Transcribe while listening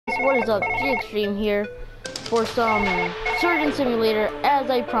what is up? G Extreme here for some Surgeon Simulator, as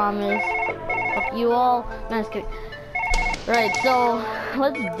I promised. Fuck you all. Nice kidding. Right, so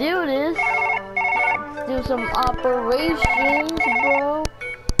let's do this. Let's do some operations, bro.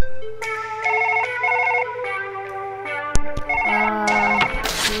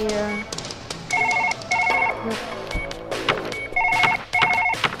 Here.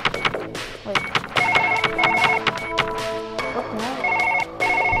 Wait. What the hell?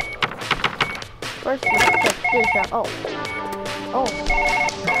 First, let's check this out. Oh. Oh.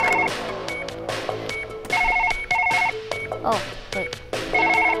 Oh, wait.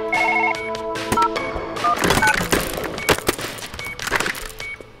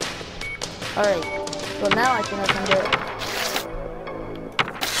 Alright. So now I think I can do it.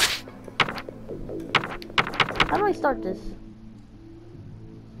 How do I start this?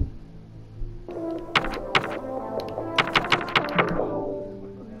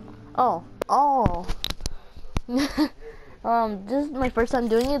 Oh. Oh. This is my first time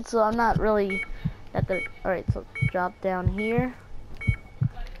doing it, so I'm not really at the. Alright, so drop down here.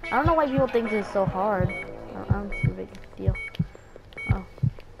 I don't know why people think this is so hard. I don't see a big deal. Oh.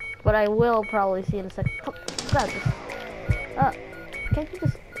 But I will probably see in a second. Oh, grab this. Can't you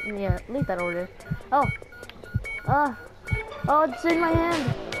just. Yeah, leave that over there. Oh. Oh, it's in my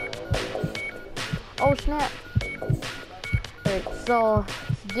hand. Oh, snap. Alright, so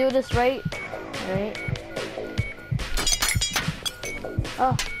let's do this right. Alright.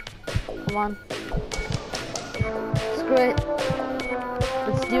 Oh, come on. Screw it.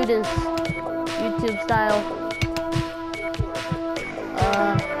 Let's do this. YouTube style.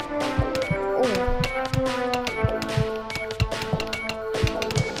 Oh.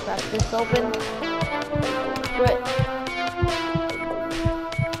 Crack this open. Screw it.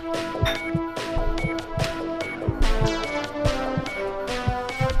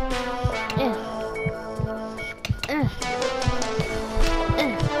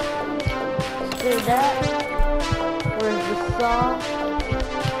 That. Where's the saw?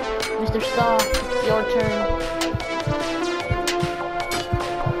 Mr. Saw, it's your turn.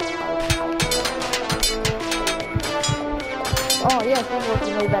 Oh yes, I'm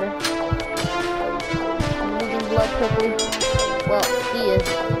working way better. I'm losing blood quickly. Well, he is.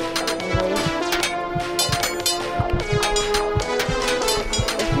 Anyways.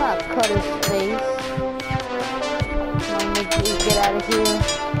 Let's not cut his face. I'll make you get out of here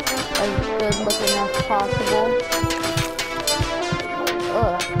as good looking as possible.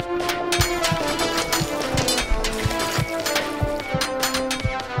 Ugh.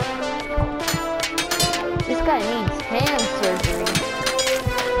 This guy needs hand surgery.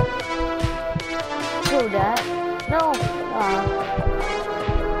 Screw that. No.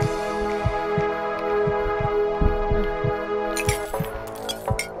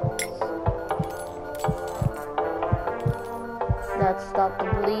 That stopped the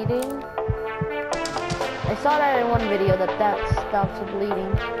bleeding. I saw that in one video that stops the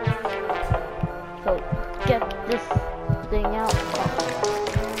bleeding. So get this thing out. Oh.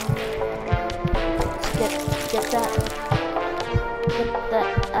 Get that. Get that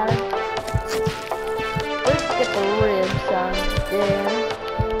out of. Let's get the ribs out of there.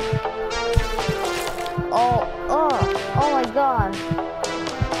 Oh my god.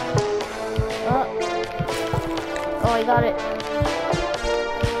 Oh, I got it.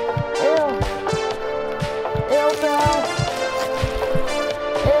 Ew. Ew, bro.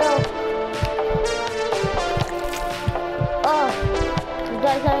 Ew. Oh, this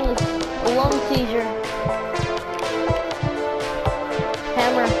guy's having a lung seizure.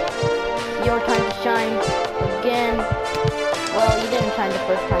 Hammer, it's your time to shine again. Well, you didn't shine the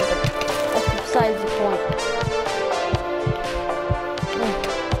first time, but that's besides the point.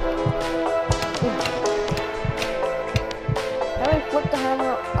 How do I flip the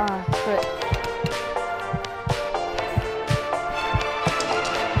hammer? Screw it.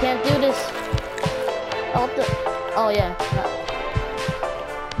 Can't do this. Oh yeah. No.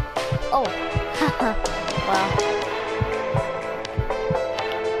 Oh. Wow.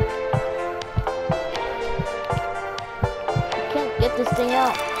 I can't get this thing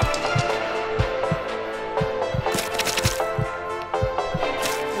out.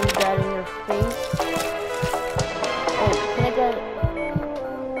 Leave that in your face. Oh, can I get it?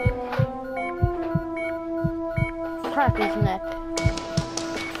 Crack his neck.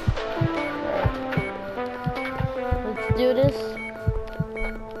 Do this.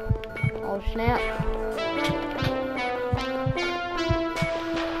 Oh snap.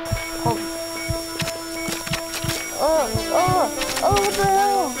 Oh. Oh, what the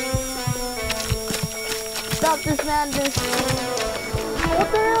hell? Stop this madness. What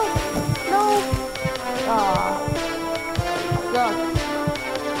the hell? Aw. Sucks.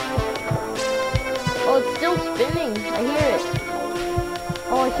 Oh, it's still spinning. I hear it.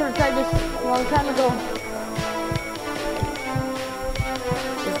 Oh, I should have tried this a long time ago.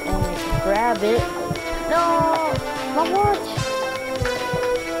 Just only grab it. No! My watch!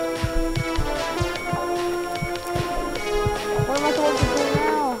 What am I supposed to do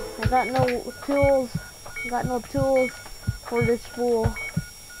now? I got no tools. I got no tools for this fool.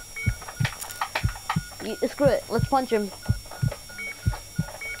 Screw it. Let's punch him.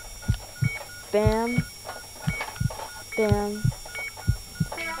 Bam. Bam.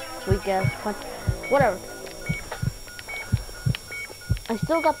 Weak ass punch. Whatever. I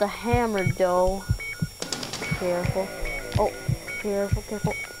still got the hammer though. Careful. Oh, careful,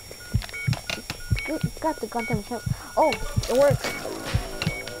 careful. Got the goddamn hammer. Oh, it works.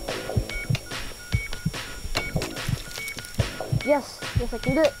 Yes, yes I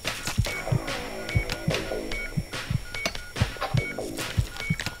can do it.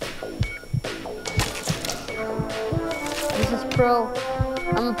 This is pro.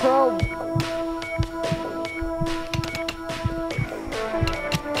 I'm a pro.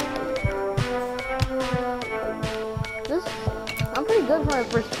 I'm pretty good for my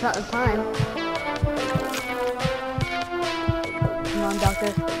first time. Come on,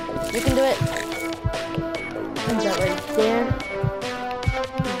 doctor. You can do it. And that right there.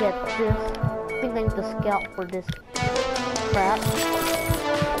 Get this. I think I need the scalp for this crap.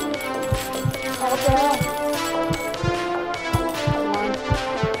 Oh, what the hell?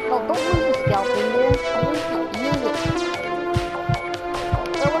 Oh, don't use the scalp in there. Use it.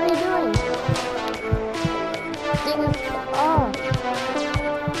 Oh, what are you doing? Thing is, oh.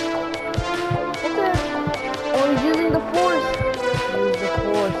 What the? Oh, he's using the force. Use the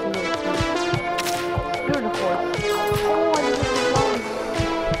force. Screw the force. Oh, I didn't get the phone.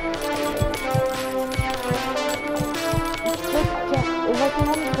 Just can't. If I can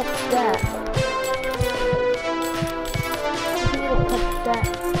only touch that. That.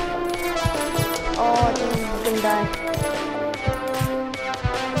 Oh, I think he's gonna die.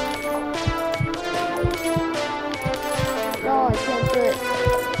 No, I can't do it.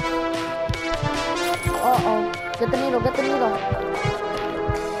 Uh-oh. Get the needle, get the needle.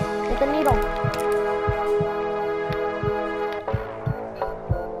 Get the needle.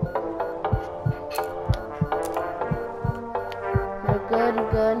 You're good,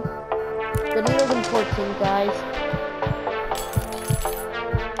 you're good. The needle's important, guys.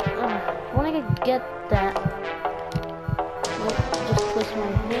 Get that. Just twist my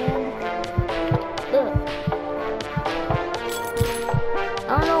hand. Ugh.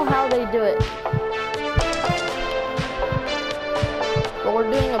 I don't know how they do it, but we're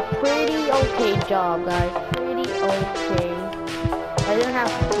doing a pretty okay job, guys. Pretty okay. I didn't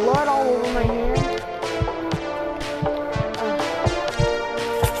have blood all over my hand.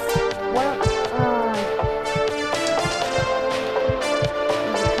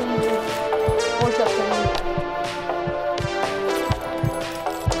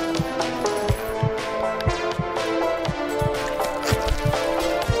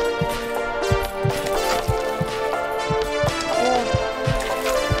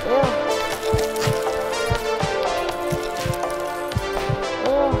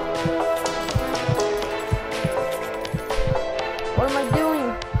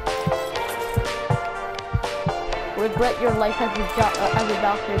 Regret your life as a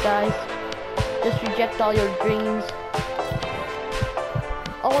doctor, guys. Just reject all your dreams.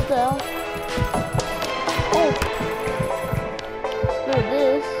 Oh, what the hell? Oh! Screw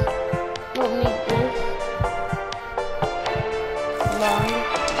this. Don't need this. Lung.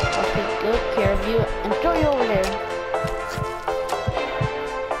 I'll take good care of you and throw you over there.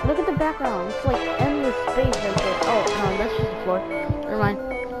 Look at the background. It's like endless space right there. Oh, no, that's just the floor. Never mind.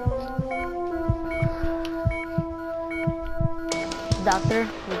 Doctor,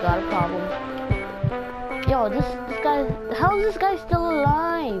 we got a problem. Yo, this guy, how is this guy still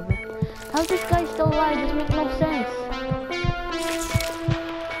alive? How's this guy still alive? This makes no sense.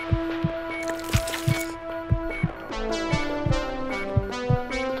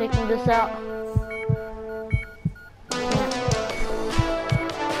 Taking this out.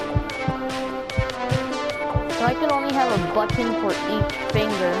 So I could only have a button for each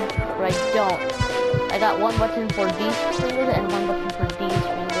finger, but I don't. I got one button for these fingers and one button for these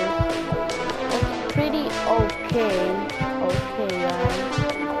fingers. That's pretty okay. Okay, guys.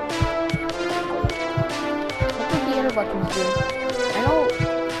 What do the other buttons do? I know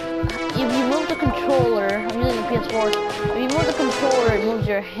if you move the controller, I'm using the PS4. If you move the controller, it moves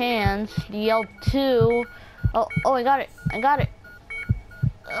your hands. The L2. Oh, I got it. I got it.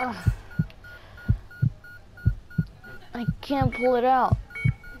 Ugh. I can't pull it out.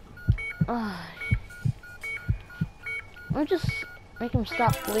 Let me just make him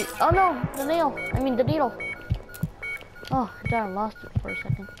stop bleeding. Oh no, the nail. I mean the needle. Oh, I thought I lost it for a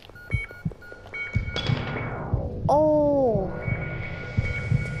second. Oh.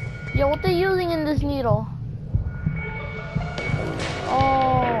 Yo, what they using in this needle?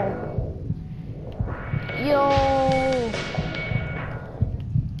 Oh. Yo.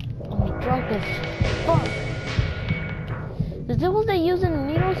 I'm drunk as fuck. Is this what they use in the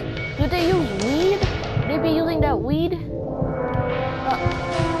needles? Do they use weed? They be using that weed?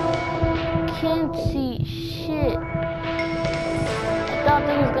 Can't see shit. I thought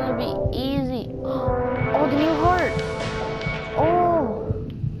that was gonna be easy. Oh, the new heart. Oh.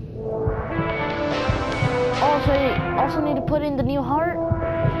 Oh, so I also need to put in the new heart?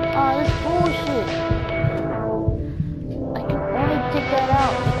 This bullshit. I can only take that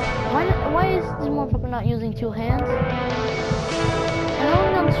out. Why is this motherfucker not using two hands? And how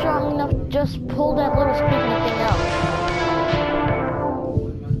am I not strong enough to just pull that little squeaky thing out?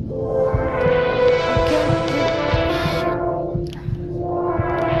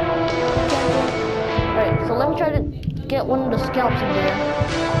 Alright, so let me try to get one of the scalps in there.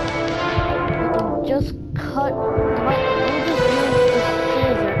 We can just cut. Let me just use the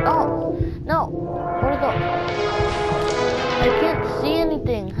scissors. Oh! No! Where'd it go? I can't see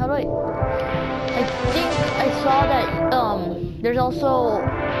anything. How do I think I saw that there's also a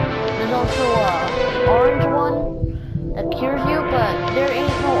orange one that cures you, but there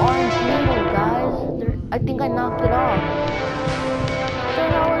ain't no orange needle, guys. I think I knocked it off. What the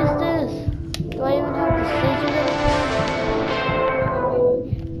hell is this? Do I even have the scissors anymore?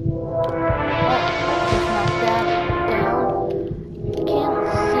 Oh, just knock that down. Can't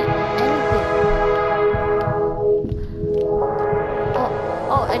see anything.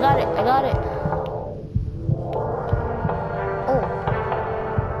 Oh, I got it. Oh.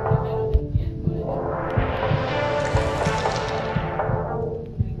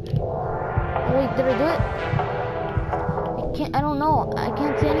 Wait, did I do it? I don't know. I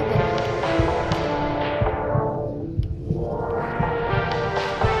can't see anything.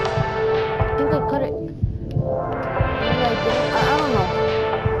 I think I cut it. Maybe I didn't. I don't know.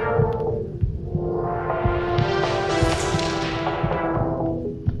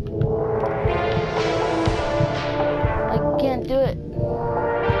 I can't do it.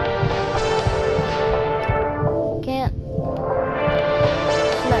 Can't.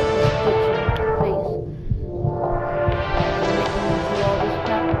 Smack this bitch in the face. Making me do all this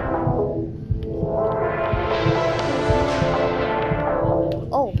crap.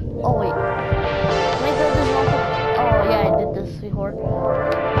 Oh wait. Can I grab this motherfucker? Oh yeah, I did this before. You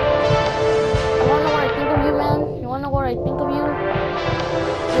wanna know what I think of you, man? You wanna know what I think of you?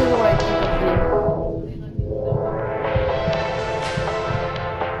 This is what I think of you.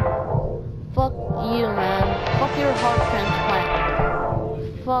 Fuck you, man. Fuck your heart transplant.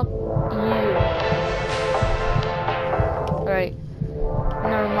 Fuck you. Alright.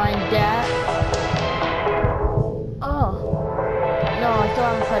 Never mind that. Oh. No, I still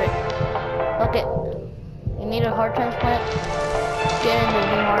haven't cut it. Okay. You need a heart transplant? Get in the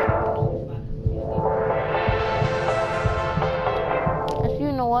new heart. Actually,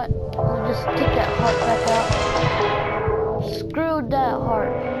 you know what? I'll just take that heart back out. Screw that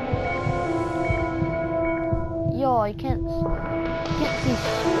heart. Yo, I can't see shit.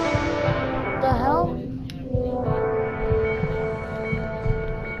 What the hell?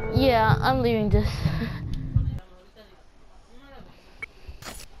 Yeah, I'm leaving this.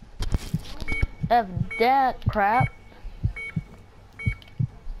 F that crap.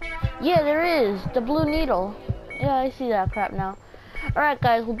 Yeah, there is the blue needle. Yeah, I see that crap now. Alright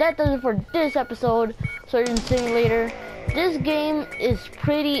guys, well that does it for this episode, Surgeon Simulator. This game is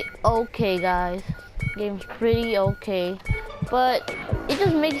pretty okay, guys. Game's pretty okay, but it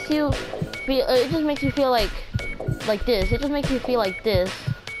just makes you feel. It just makes you feel like this. It just makes you feel like this.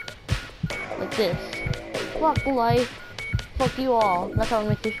 Fuck life. Fuck you all. That's how it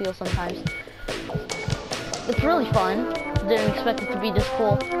makes you feel sometimes. It's really fun. Didn't expect it to be this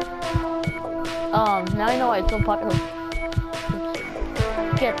cool. Now I know why it's so popular.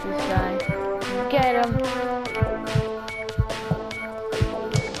 Get this guy. Get him.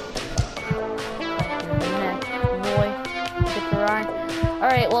 Next, boy. Get the ride.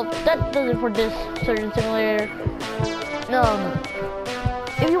 Alright, well, that does it for this Surgeon Simulator.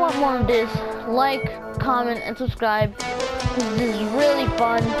 If you want more of this, like, comment, and subscribe. This is really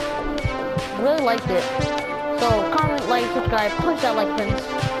fun. Really liked it. So comment, like, subscribe, punch that like button,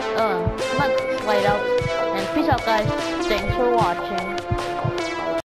 not slide out, and peace out guys. Thanks for watching.